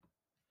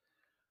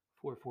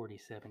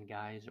447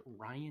 guys,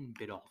 Ryan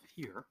Biddulph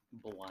here,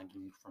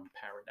 blogging from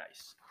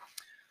paradise.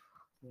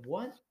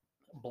 What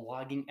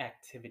blogging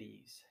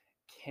activities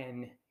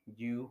can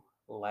you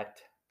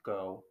let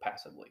go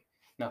passively?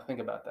 Now think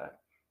about that.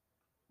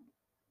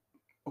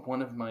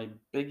 One of my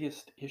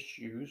biggest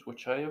issues,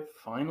 which I have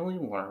finally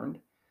learned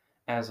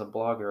as a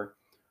blogger,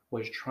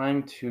 was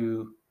trying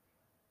to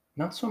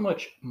not so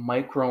much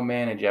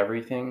micromanage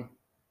everything,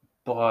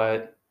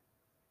 but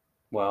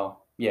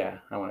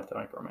I wanted to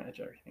micromanage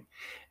everything.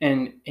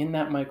 And in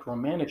that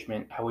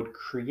micromanagement, I would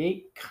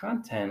create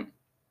content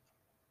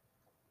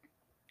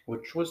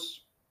which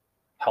was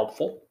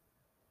helpful,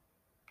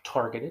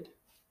 targeted,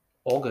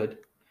 all good.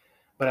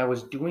 But I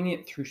was doing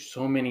it through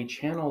so many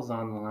channels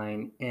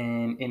online.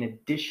 And in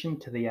addition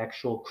to the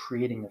actual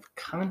creating of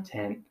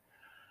content,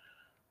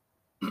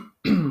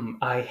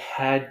 I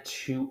had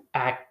to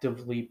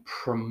actively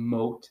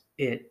promote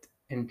it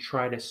and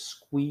try to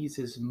squeeze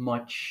as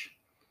much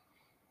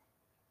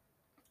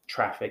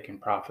traffic and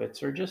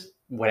profits or just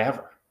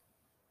whatever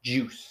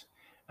juice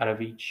out of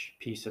each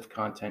piece of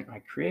content I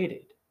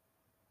created.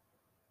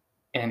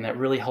 And that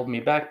really held me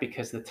back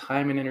because the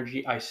time and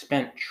energy I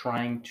spent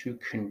trying to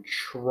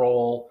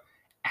control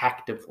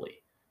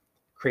actively,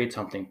 create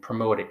something,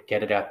 promote it,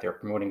 get it out there,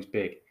 promoting's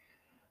big.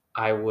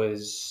 I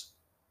was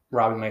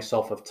robbing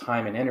myself of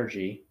time and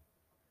energy,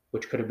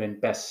 which could have been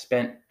best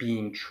spent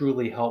being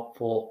truly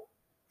helpful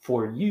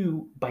for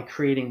you by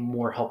creating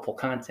more helpful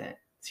content.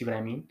 See what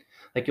I mean?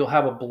 Like you'll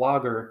have a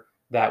blogger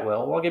that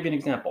will, I'll give you an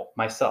example,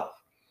 myself.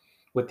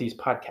 With these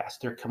podcasts,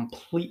 they're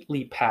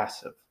completely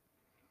passive.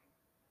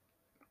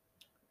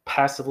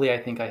 Passively, I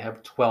think I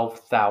have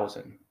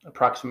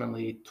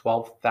approximately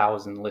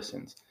 12,000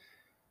 listens.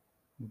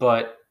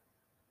 But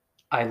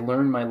I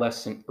learned my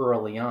lesson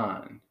early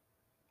on.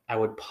 I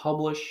would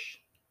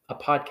publish a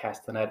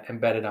podcast and I'd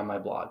embed it on my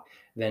blog.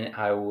 Then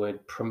I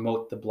would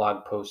promote the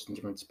blog post in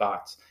different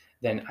spots.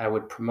 Then I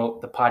would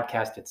promote the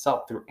podcast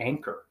itself through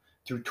Anchor,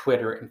 through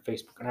Twitter and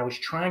Facebook. And I was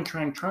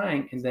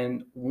trying. And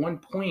then one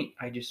point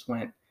I just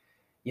went,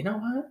 you know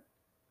what?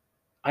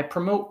 I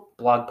promote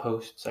blog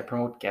posts. I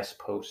promote guest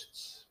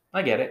posts.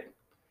 I get it.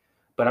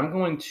 But I'm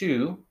going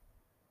to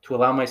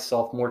allow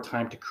myself more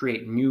time to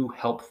create new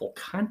helpful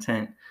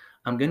content,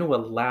 I'm going to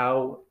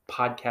allow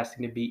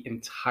podcasting to be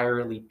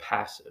entirely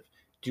passive.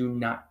 Do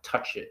not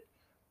touch it.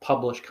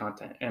 Publish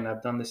content. And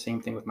I've done the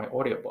same thing with my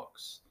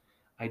audiobooks.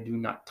 I do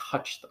not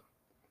touch them.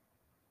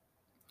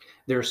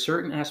 There are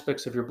certain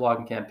aspects of your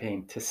blogging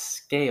campaign to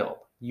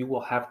scale. You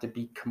will have to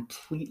be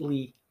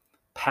completely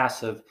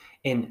passive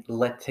in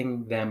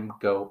letting them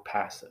go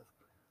passive.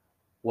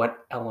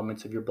 What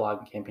elements of your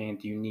blogging campaign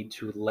do you need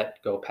to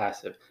let go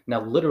passive?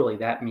 Now, literally,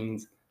 that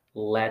means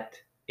let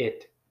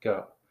it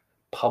go.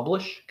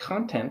 Publish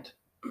content.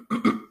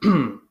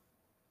 Could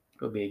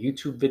be a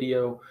YouTube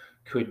video,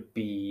 could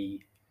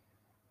be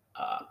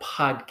a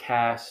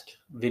podcast,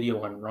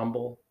 video on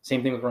Rumble.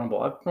 Same thing with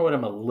Rumble. I've promoted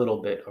them a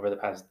little bit over the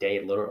past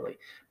day, literally,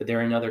 but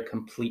they're another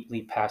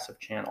completely passive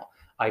channel.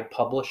 I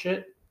publish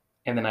it,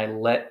 and then I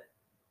let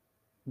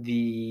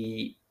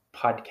the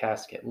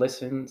podcast get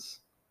listens.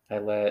 I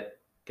let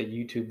the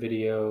YouTube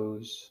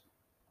videos,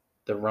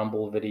 the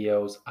Rumble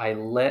videos, I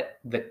let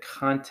the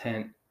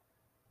content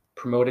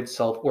promote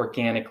itself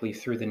organically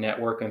through the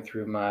network and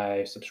through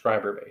my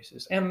subscriber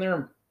bases. And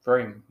they're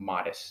very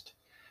modest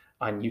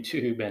on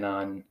YouTube and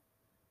on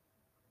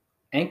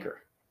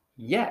Anchor.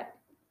 Yet,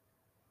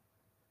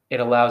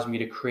 it allows me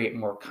to create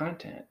more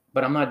content.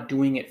 But I'm not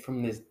doing it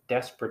from this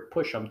desperate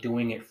push. I'm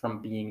doing it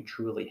from being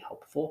truly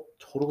helpful.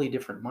 Totally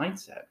different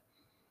mindset.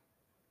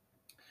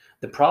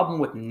 The problem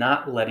with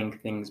not letting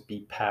things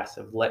be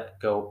passive, let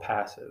go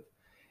passive,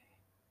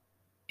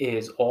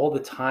 is all the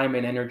time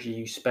and energy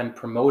you spend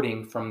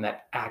promoting from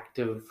that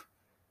active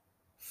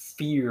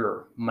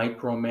fear,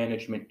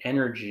 micromanagement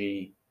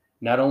energy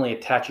not only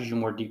attaches you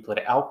more deeply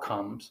to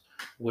outcomes,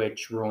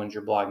 which ruins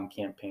your blogging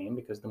campaign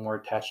because the more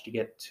attached you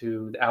get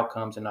to the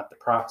outcomes and not the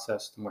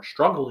process, the more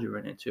struggles you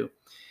run into.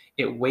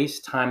 It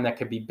wastes time that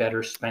could be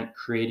better spent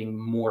creating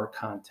more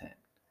content.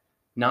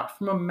 Not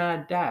from a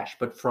mad dash,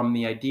 but from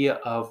the idea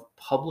of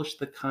publish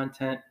the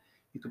content.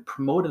 You could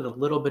promote it a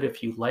little bit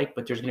if you like,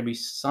 but there's going to be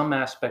some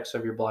aspects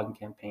of your blogging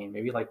campaign,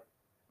 maybe like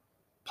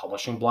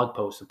publishing blog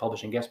posts and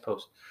publishing guest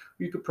posts.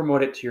 Or you could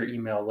promote it to your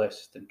email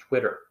list and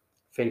Twitter,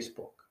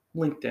 Facebook,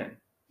 LinkedIn,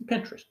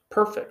 Pinterest.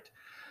 Perfect.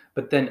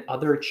 But then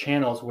other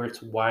channels where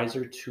it's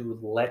wiser to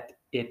let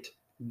it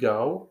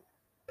go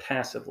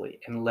passively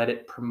and let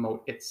it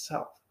promote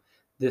itself.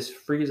 This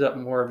frees up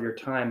more of your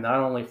time, not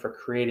only for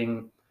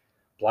creating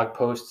blog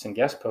posts and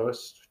guest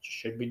posts, which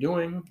you should be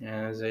doing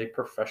as a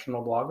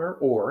professional blogger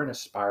or an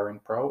aspiring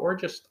pro or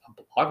just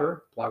a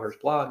blogger's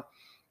blog.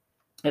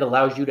 It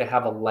allows you to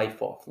have a life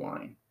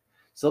offline.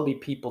 So there'll be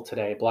people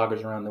today,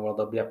 bloggers around the world,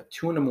 they'll be up at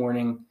 2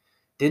 a.m,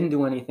 didn't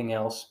do anything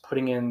else,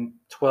 putting in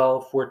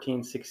 12,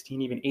 14,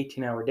 16, even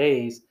 18-hour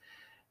days,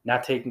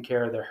 not taking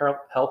care of their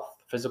health,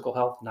 physical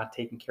health, not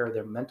taking care of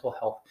their mental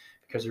health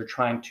because they're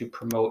trying to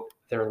promote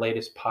their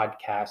latest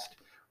podcast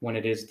when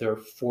it is their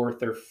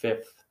 4th or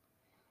 5th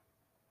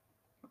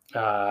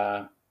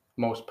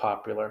most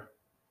popular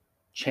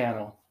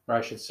channel, or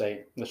I should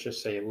say, let's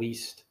just say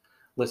least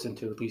listened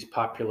to, least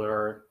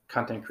popular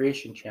content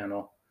creation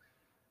channel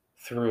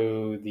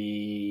through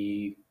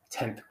the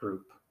 10th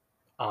group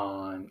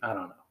on, I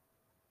don't know,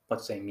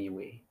 let's say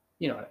MeWe.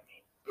 You know what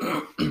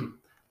I mean?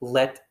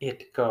 Let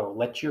it go.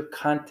 Let your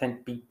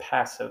content be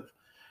passive.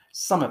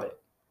 Some of it,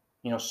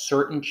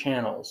 certain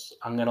channels,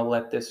 I'm going to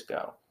let this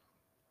go.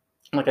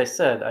 Like I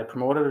said, I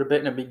promoted it a bit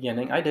in the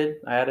beginning. I did.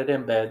 I added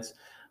embeds,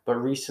 but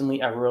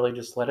recently I really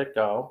just let it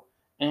go.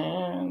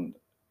 And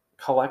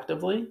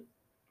collectively,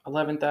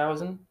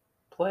 11,000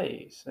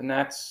 plays. And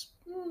that's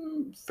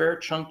fair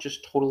chunk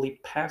just totally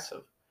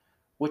passive,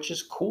 which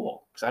is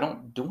cool because I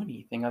don't do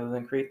anything other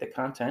than create the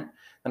content.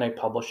 Then I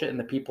publish it, and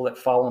the people that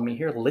follow me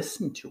here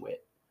listen to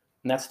it.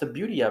 And that's the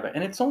beauty of it.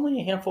 And it's only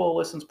a handful of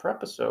listens per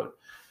episode.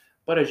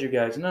 But as you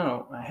guys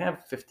know, I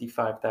have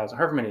 55,000,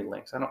 however many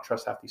links. I don't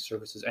trust half these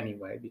services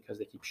anyway because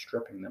they keep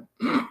stripping them.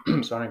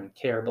 So I don't even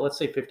care. But let's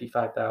say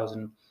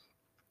 55,000,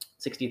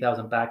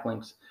 60,000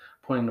 backlinks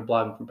pointing to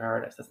Blogging from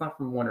Paradise. That's not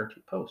from one or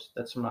two posts.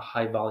 That's from a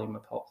high volume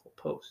of helpful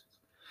posts.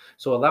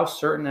 So allow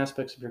certain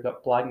aspects of your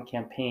blogging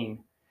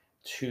campaign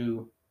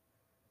to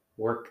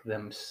work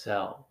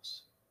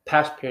themselves.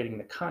 Past creating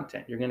the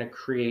content, you're going to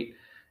create,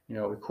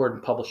 record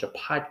and publish a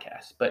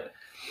podcast. But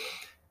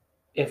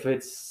if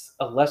it's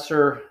of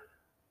lesser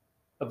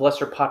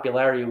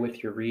popularity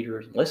with your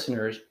readers and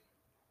listeners,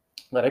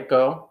 let it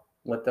go.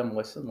 Let them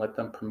listen. Let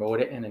them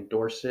promote it and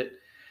endorse it,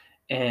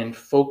 and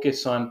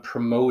focus on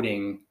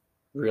promoting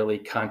really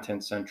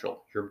Content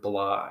Central, your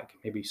blog,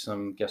 maybe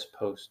some guest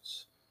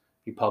posts.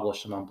 You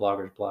publish them on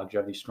bloggers' blogs you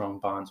have these strong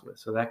bonds with.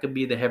 So that could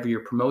be the heavier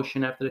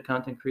promotion after the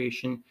content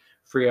creation,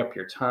 free up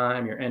your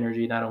time, your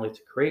energy, not only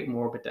to create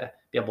more, but to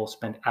be able to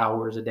spend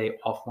hours a day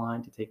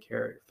offline to take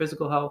care of your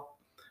physical health,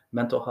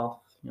 mental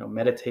health,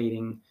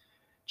 meditating,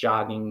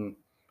 jogging,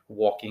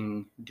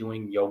 walking,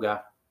 doing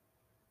yoga,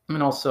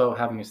 and also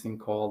having this thing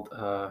called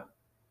a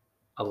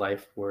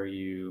life where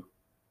you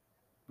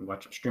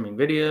watch some streaming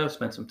video,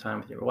 spend some time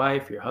with your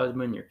wife, your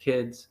husband, your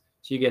kids,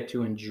 so you get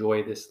to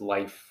enjoy this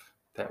life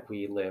that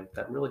we live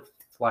that really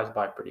flies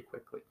by pretty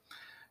quickly.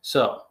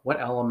 So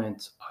what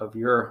elements of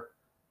your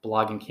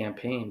blogging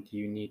campaign do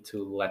you need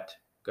to let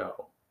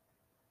go?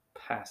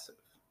 Passive.